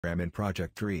program in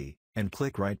Project Tree, and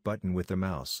click Right button with the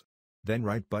mouse. Then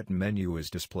Right button menu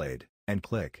is displayed, and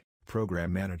click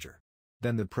Program Manager.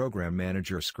 Then the Program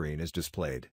Manager screen is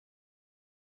displayed.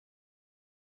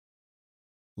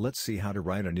 Let's see how to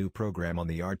write a new program on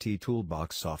the RT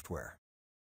Toolbox software.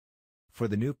 For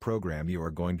the new program you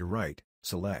are going to write,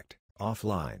 select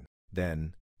Offline,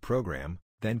 then Program,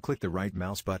 then click the right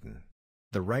mouse button.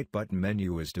 The right button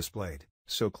menu is displayed,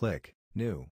 so click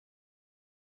New.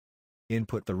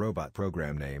 Input the robot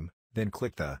program name, then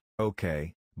click the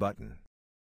OK button.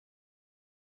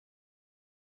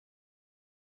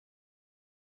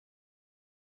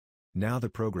 Now the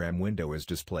program window is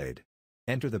displayed.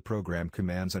 Enter the program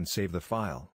commands and save the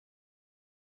file.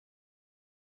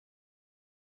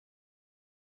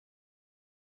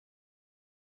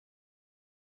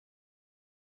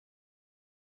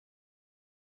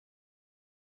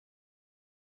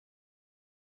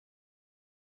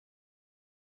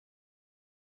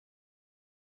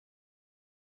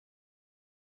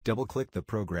 Double-click the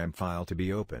program file to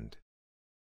be opened.